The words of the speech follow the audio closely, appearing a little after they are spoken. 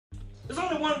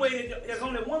there's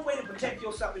only one way to protect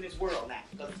yourself in this world now,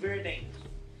 because it's very dangerous.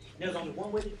 There's only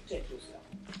one way to protect yourself.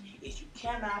 Is you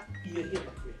cannot be a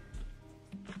hypocrite.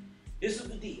 This is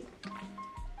the deal.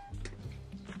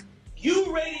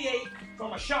 You radiate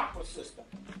from a chakra system.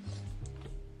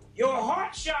 Your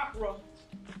heart chakra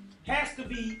has to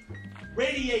be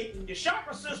radiating. The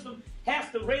chakra system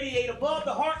has to radiate above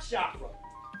the heart chakra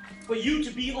for you to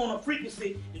be on a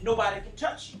frequency that nobody can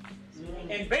touch you.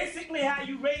 And basically how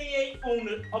you radiate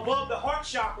above the heart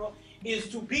chakra is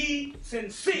to be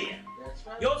sincere. That's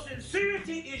right. Your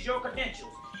sincerity is your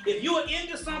credentials. If you are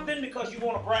into something because you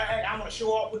want to brag, I want to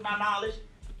show off with my knowledge,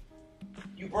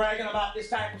 you bragging about this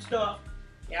type of stuff,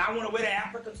 and I want to wear the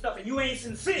African stuff, and you ain't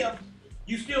sincere,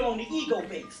 you still on the ego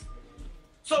base.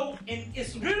 So, and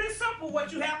it's really simple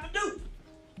what you have to do.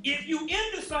 If you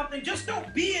into something, just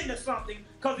don't be into something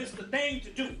because it's the thing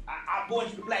to do. I brought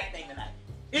you the black thing tonight.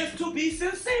 It's to be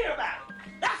sincere about it.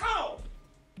 That's all.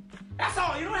 That's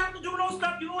all. You don't have to do no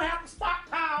stuff. You don't have to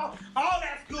stockpile. All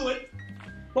that's good.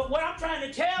 But what I'm trying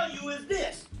to tell you is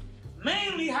this.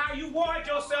 Mainly how you ward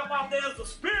yourself out there is the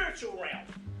spiritual realm.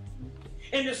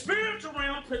 And the spiritual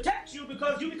realm protects you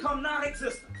because you become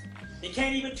non-existent. They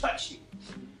can't even touch you.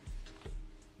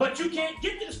 But you can't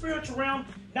get to the spiritual realm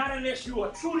not unless you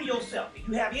are truly yourself. If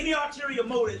you have any ulterior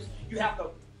motives, you have to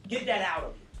get that out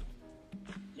of you.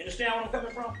 You understand where I'm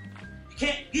coming from? You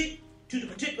can't get to the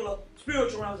particular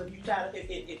spiritual realms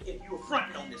if you're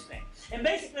fronting on this thing. And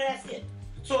basically that's it.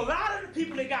 So a lot of the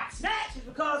people that got snatched is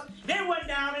because they went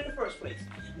down in the first place.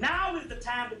 Now is the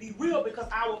time to be real because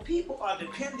our people are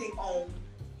depending on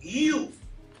youth.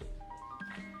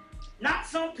 Not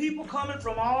some people coming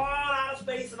from all outer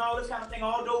space and all this kind of thing,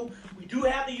 although we do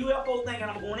have the UFO thing, and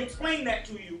I'm going to explain that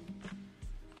to you.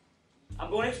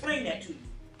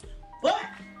 But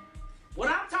what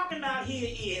I'm talking about here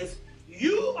is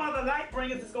you are the light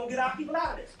bringers that's going to get our people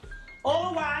out of this.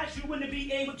 Otherwise, you wouldn't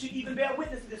be able to even bear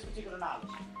witness to this particular knowledge.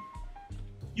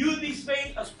 You would be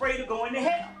afraid of going to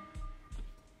hell.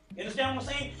 You understand what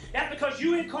I'm saying? That's because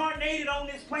you incarnated on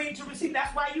this plane to receive.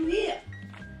 That's why you here.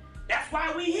 That's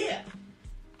why we here.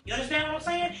 You understand what I'm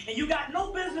saying? And you got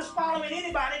no business following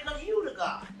anybody because you the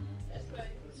God. That's right.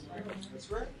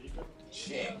 That's right.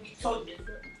 Check. So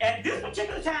at this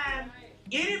particular time,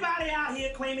 anybody out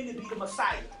here claiming to be the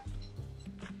Messiah,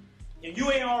 and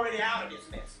you ain't already out of this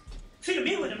mess. See, to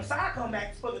me, when the Messiah come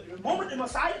back, the moment the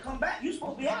Messiah come back, you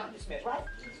supposed to be out of this mess, right?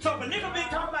 So if a nigga been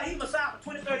talking about he's Messiah for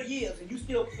 20, 30 years, and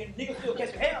niggas still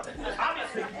catching hell,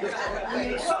 obviously,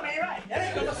 something ain't right. That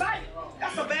ain't the Messiah.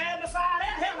 That's a bad Messiah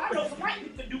there. Hell, I know some white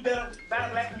people can do better by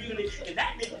the black community than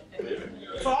that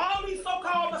nigga. So all these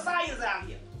so-called Messiahs out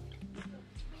here,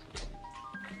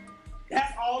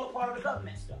 that's all a part of the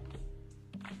government.